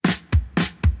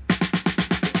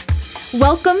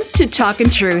Welcome to Talkin'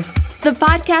 Truth, the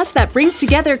podcast that brings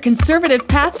together conservative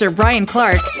pastor Brian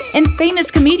Clark and famous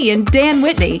comedian Dan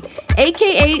Whitney,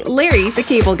 a.k.a. Larry the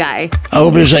Cable Guy. I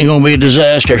hope this ain't gonna be a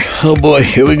disaster. Oh boy,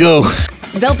 here we go.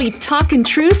 They'll be talking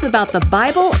truth about the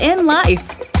Bible and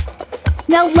life.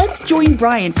 Now let's join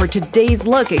Brian for today's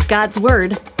look at God's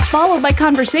Word, followed by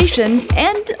conversation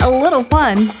and a little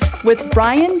fun with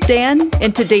Brian, Dan,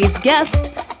 and today's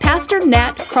guest, Pastor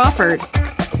Nat Crawford.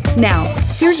 Now,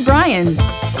 here's Brian.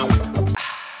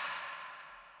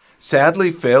 Sadly,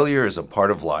 failure is a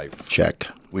part of life. Check.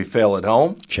 We fail at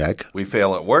home. Check. We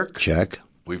fail at work. Check.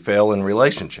 We fail in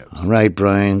relationships. All right,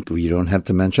 Brian, you don't have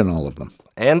to mention all of them.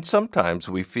 And sometimes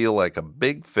we feel like a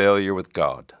big failure with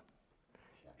God.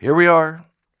 Here we are.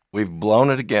 We've blown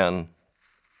it again.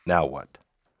 Now what?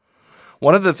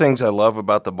 One of the things I love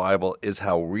about the Bible is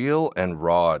how real and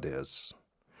raw it is.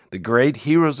 The great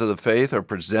heroes of the faith are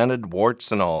presented warts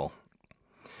and all.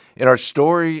 In our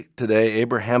story today,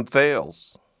 Abraham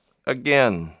fails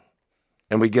again,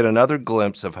 and we get another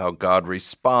glimpse of how God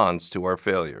responds to our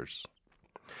failures.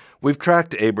 We've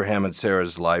tracked Abraham and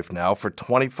Sarah's life now for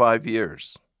 25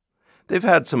 years. They've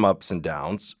had some ups and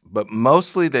downs, but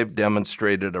mostly they've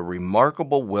demonstrated a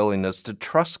remarkable willingness to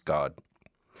trust God.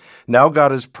 Now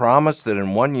God has promised that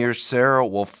in 1 year Sarah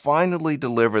will finally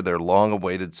deliver their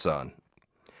long-awaited son.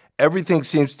 Everything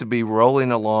seems to be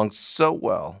rolling along so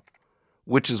well,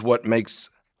 which is what makes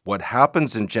what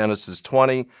happens in Genesis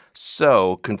 20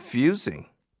 so confusing.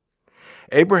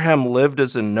 Abraham lived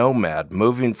as a nomad,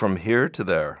 moving from here to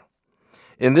there.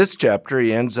 In this chapter,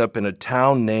 he ends up in a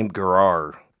town named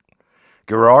Gerar.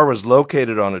 Gerar was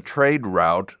located on a trade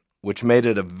route, which made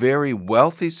it a very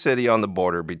wealthy city on the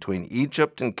border between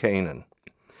Egypt and Canaan.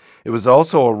 It was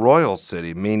also a royal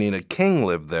city, meaning a king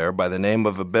lived there by the name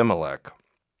of Abimelech.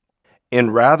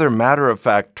 In rather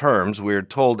matter-of-fact terms, we are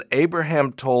told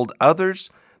Abraham told others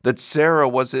that Sarah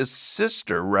was his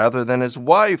sister rather than his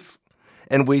wife.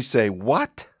 And we say,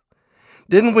 what?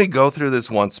 Didn't we go through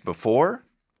this once before?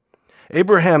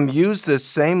 Abraham used this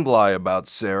same lie about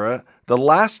Sarah the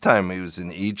last time he was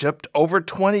in Egypt, over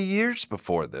 20 years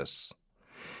before this.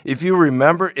 If you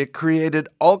remember, it created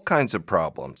all kinds of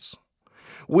problems.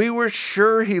 We were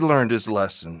sure he learned his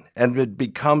lesson and had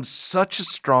become such a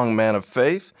strong man of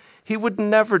faith, he would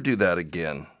never do that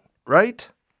again, right?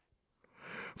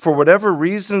 For whatever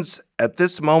reasons, at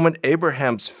this moment,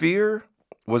 Abraham's fear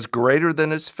was greater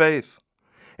than his faith.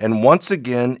 And once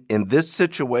again, in this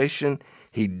situation,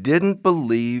 he didn't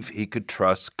believe he could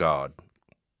trust God.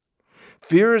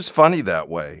 Fear is funny that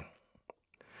way.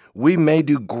 We may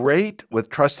do great with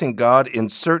trusting God in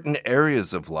certain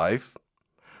areas of life,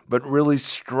 but really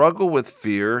struggle with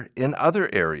fear in other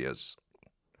areas.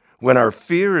 When our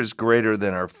fear is greater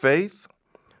than our faith,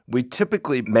 we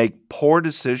typically make poor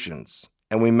decisions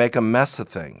and we make a mess of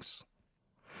things.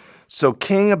 So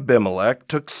King Abimelech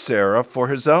took Sarah for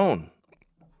his own.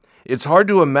 It's hard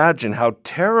to imagine how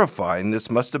terrifying this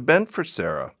must have been for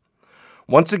Sarah.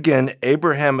 Once again,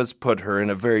 Abraham has put her in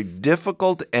a very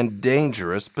difficult and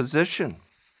dangerous position.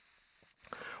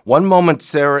 One moment,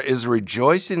 Sarah is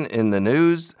rejoicing in the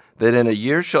news that in a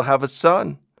year she'll have a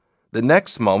son. The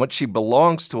next moment, she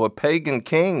belongs to a pagan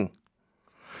king.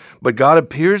 But God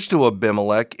appears to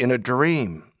Abimelech in a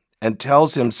dream and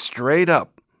tells him straight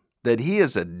up that he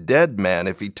is a dead man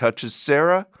if he touches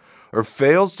Sarah or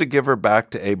fails to give her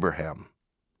back to Abraham.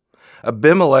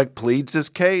 Abimelech pleads his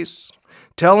case,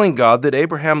 telling God that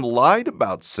Abraham lied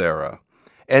about Sarah,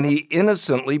 and he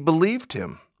innocently believed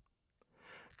him.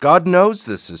 God knows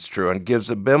this is true and gives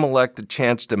Abimelech the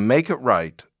chance to make it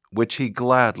right, which he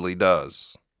gladly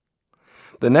does.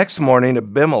 The next morning,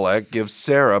 Abimelech gives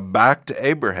Sarah back to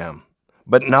Abraham,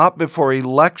 but not before he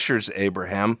lectures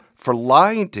Abraham for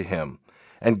lying to him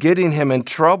and getting him in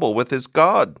trouble with his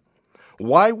God.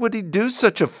 Why would he do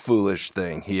such a foolish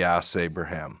thing, he asks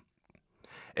Abraham.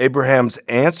 Abraham's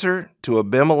answer to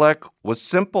Abimelech was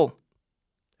simple: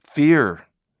 fear.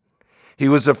 He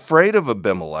was afraid of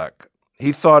Abimelech.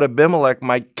 He thought Abimelech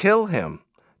might kill him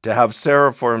to have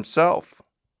Sarah for himself.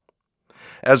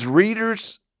 As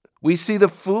readers, we see the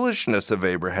foolishness of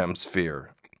Abraham's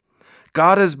fear.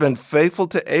 God has been faithful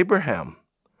to Abraham.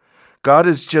 God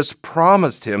has just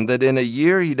promised him that in a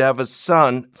year he'd have a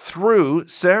son through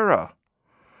Sarah.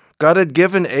 God had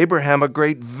given Abraham a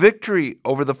great victory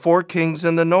over the 4 kings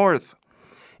in the north.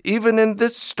 Even in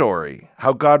this story,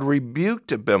 how God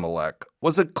rebuked Abimelech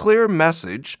was a clear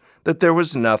message that there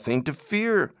was nothing to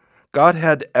fear. God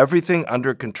had everything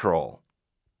under control.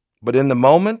 But in the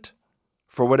moment,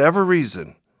 for whatever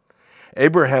reason,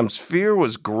 Abraham's fear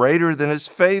was greater than his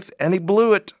faith, and he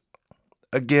blew it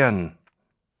again.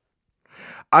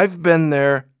 I've been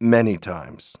there many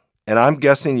times, and I'm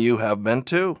guessing you have been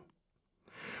too.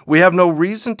 We have no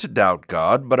reason to doubt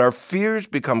God, but our fears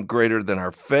become greater than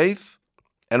our faith,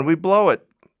 and we blow it.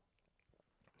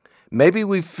 Maybe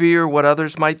we fear what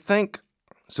others might think,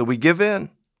 so we give in.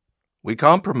 We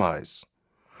compromise.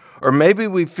 Or maybe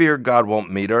we fear God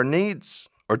won't meet our needs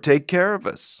or take care of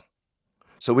us.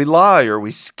 So we lie or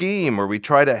we scheme or we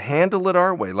try to handle it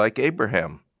our way like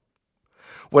Abraham.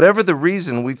 Whatever the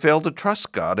reason, we fail to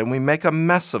trust God and we make a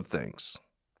mess of things.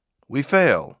 We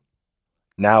fail.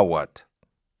 Now what?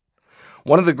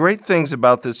 One of the great things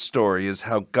about this story is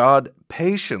how God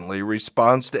patiently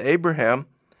responds to Abraham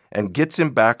and gets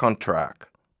him back on track.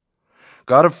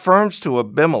 God affirms to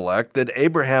Abimelech that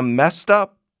Abraham messed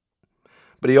up,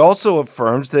 but he also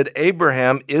affirms that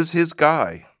Abraham is his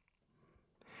guy.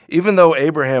 Even though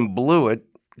Abraham blew it,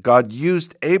 God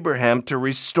used Abraham to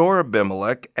restore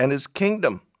Abimelech and his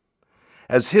kingdom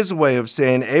as his way of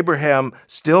saying, Abraham,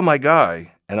 still my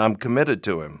guy, and I'm committed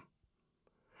to him.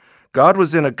 God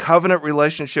was in a covenant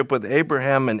relationship with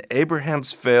Abraham, and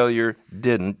Abraham's failure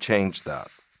didn't change that.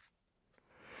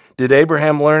 Did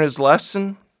Abraham learn his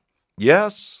lesson?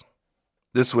 Yes.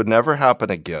 This would never happen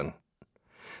again.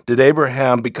 Did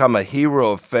Abraham become a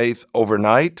hero of faith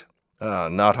overnight?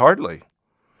 Not hardly.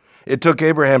 It took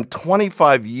Abraham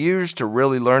 25 years to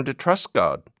really learn to trust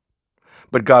God.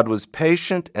 But God was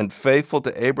patient and faithful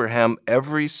to Abraham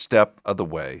every step of the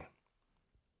way.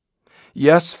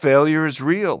 Yes, failure is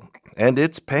real, and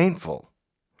it's painful.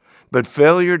 But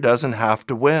failure doesn't have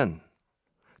to win.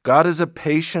 God is a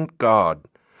patient God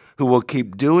who will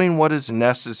keep doing what is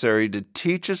necessary to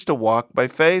teach us to walk by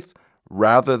faith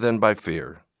rather than by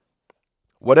fear.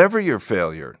 Whatever your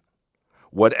failure,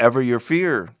 whatever your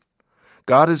fear,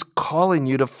 God is calling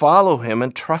you to follow Him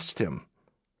and trust Him.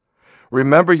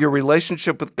 Remember, your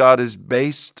relationship with God is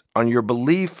based on your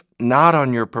belief, not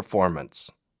on your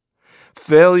performance.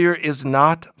 Failure is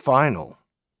not final,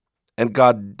 and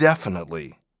God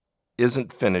definitely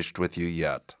isn't finished with you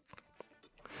yet.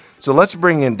 So let's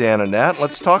bring in Dan and Nat.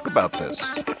 Let's talk about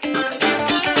this.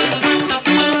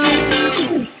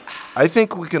 I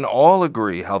think we can all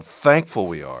agree how thankful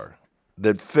we are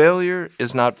that failure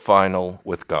is not final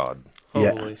with God.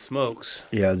 Holy smokes.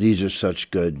 Yeah, these are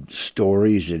such good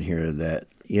stories in here that,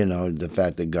 the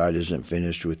fact that God isn't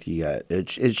finished with you yet.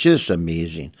 It's just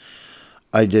amazing.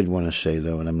 I did want to say,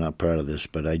 though, and I'm not proud of this,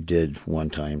 but I did one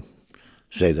time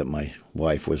say that my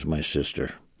wife was my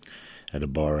sister at a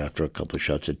bar after a couple of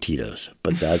shots of Tito's.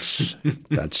 But that's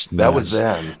That was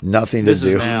then. Nothing This to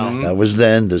is do. now. That was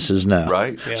then. This is now.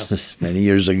 Right? Yeah. Many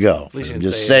years ago. least you I'm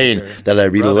didn't just say it saying to that I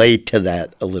your brother. relate to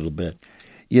that a little bit.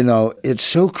 It's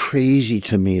so crazy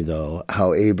to me, though,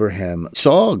 how Abraham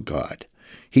saw God.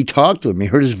 He talked to him. He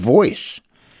heard his voice.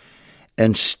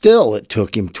 And still it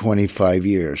took him 25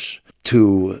 years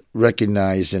to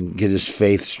recognize and get his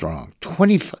faith strong.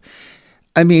 25.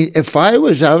 I mean, if I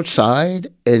was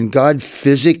outside and God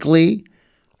physically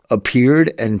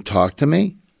appeared and talked to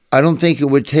me, I don't think it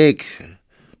would take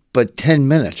but 10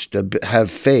 minutes to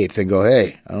have faith and go,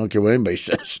 hey, I don't care what anybody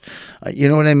says. You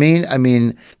know what I mean? I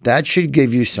mean, that should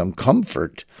give you some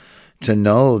comfort to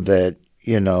know that,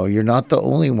 you're not the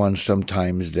only one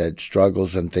sometimes that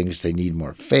struggles and thinks they need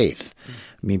more faith.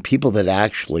 I mean, people that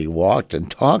actually walked and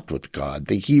talked with God,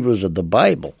 the heroes of the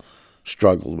Bible,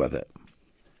 struggled with it.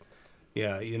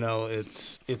 Yeah,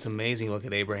 it's amazing. Look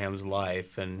at Abraham's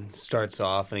life and starts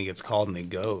off and he gets called and he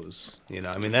goes.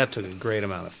 That took a great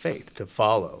amount of faith to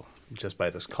follow just by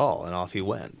this call, and off he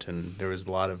went. And there was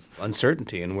a lot of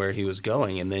uncertainty in where he was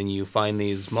going. And then you find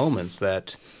these moments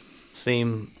that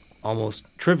seem almost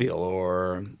trivial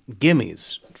or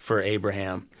gimmies for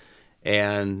Abraham,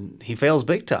 and he fails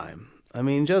big time. I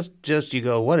mean, just you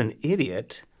go, what an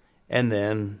idiot. And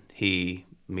then he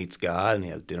meets God and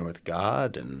he has dinner with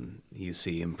God and you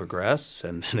see him progress,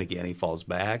 and then again he falls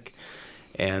back,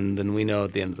 and then we know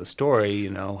at the end of the story,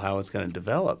 how it's going to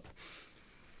develop.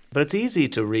 But it's easy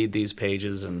to read these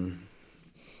pages and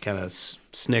kind of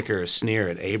snicker or sneer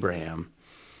at Abraham.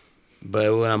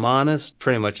 But when I'm honest,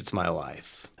 pretty much it's my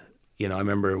life. I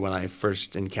remember when I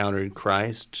first encountered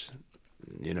Christ,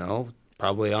 I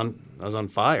was on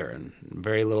fire and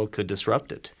very little could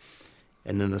disrupt it.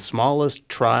 And then the smallest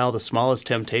trial, the smallest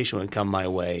temptation would come my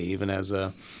way, even as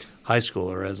a high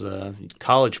schooler, as a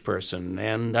college person,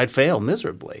 and I'd fail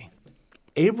miserably.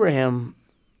 Abraham,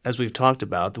 as we've talked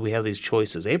about, we have these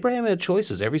choices. Abraham had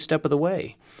choices every step of the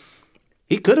way.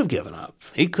 He could have given up.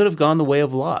 He could have gone the way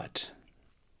of Lot,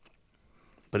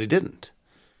 but he didn't.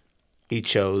 He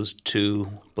chose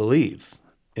to believe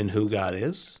in who God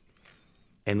is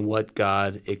and what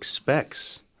God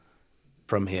expects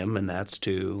from him, and that's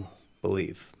to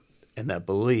belief. And that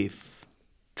belief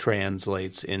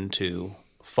translates into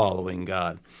following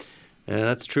God. And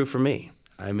that's true for me.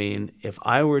 I mean, if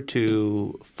I were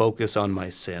to focus on my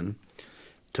sin,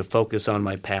 to focus on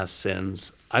my past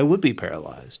sins, I would be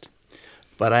paralyzed.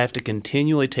 But I have to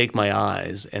continually take my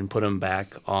eyes and put them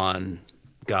back on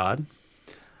God.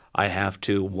 I have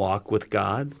to walk with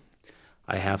God.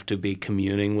 I have to be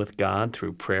communing with God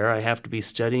through prayer. I have to be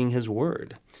studying His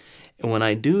Word. And when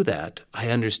I do that, I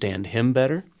understand Him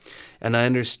better, and I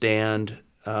understand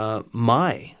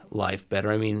my life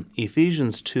better. I mean,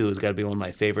 Ephesians 2 has got to be one of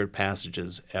my favorite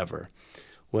passages ever,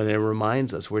 when it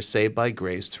reminds us we're saved by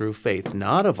grace through faith,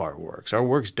 not of our works. Our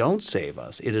works don't save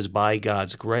us. It is by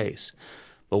God's grace.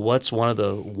 But what's one of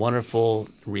the wonderful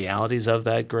realities of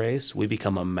that grace? We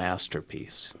become a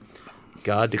masterpiece.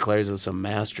 God declares us a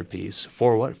masterpiece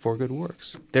for what? For good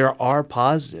works. There are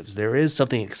positives. There is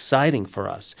something exciting for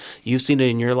us. You've seen it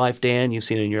in your life, Dan. You've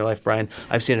seen it in your life, Brian.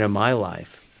 I've seen it in my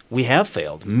life. We have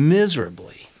failed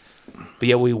miserably, but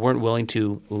yet we weren't willing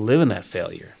to live in that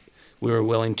failure. We were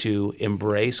willing to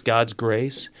embrace God's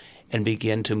grace and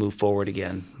begin to move forward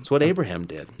again. That's what Abraham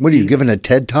did. What are you giving a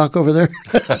TED talk over there?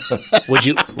 Would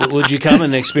you come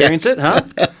and experience it, huh?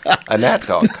 A Nat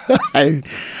talk.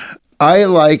 I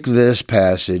like this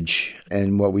passage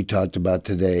and what we talked about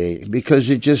today because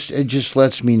it just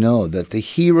lets me know that the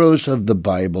heroes of the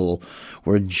Bible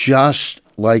were just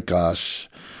like us.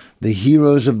 The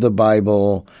heroes of the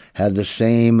Bible had the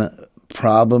same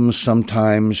problems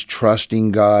sometimes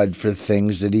trusting God for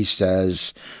things that He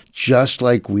says, just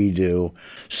like we do.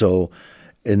 So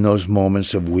in those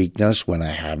moments of weakness when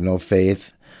I have no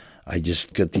faith, I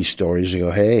just get these stories and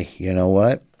go, hey, you know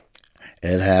what?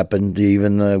 It happened to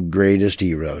even the greatest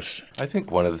heroes. I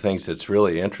think one of the things that's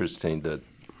really interesting to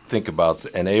think about,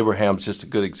 and Abraham's just a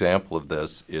good example of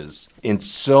this, is in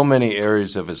so many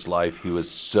areas of his life, he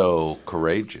was so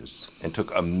courageous and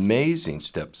took amazing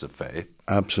steps of faith.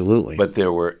 Absolutely. But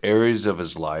there were areas of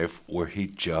his life where he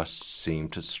just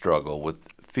seemed to struggle with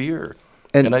fear.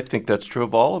 And I think that's true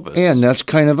of all of us. And that's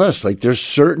kind of us. Like there's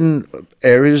certain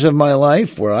areas of my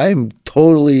life where I'm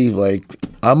totally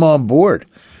I'm on board.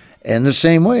 And the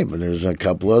same way, but there's a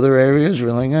couple other areas where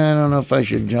I don't know if I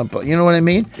should jump up. You know what I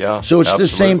mean? Yeah. So it's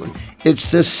absolutely. the same. It's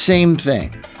the same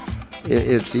thing.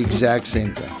 It's the exact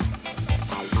same thing.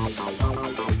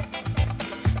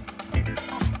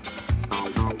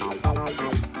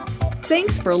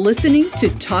 Thanks for listening to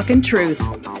Talkin' Truth.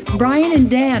 Brian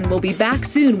and Dan will be back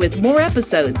soon with more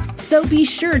episodes, so be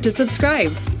sure to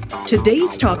subscribe.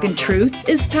 Today's Talkin' Truth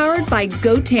is powered by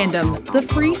GoTandem, the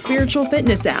free spiritual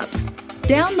fitness app.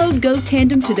 Download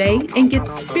GoTandem today and get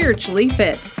spiritually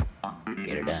fit.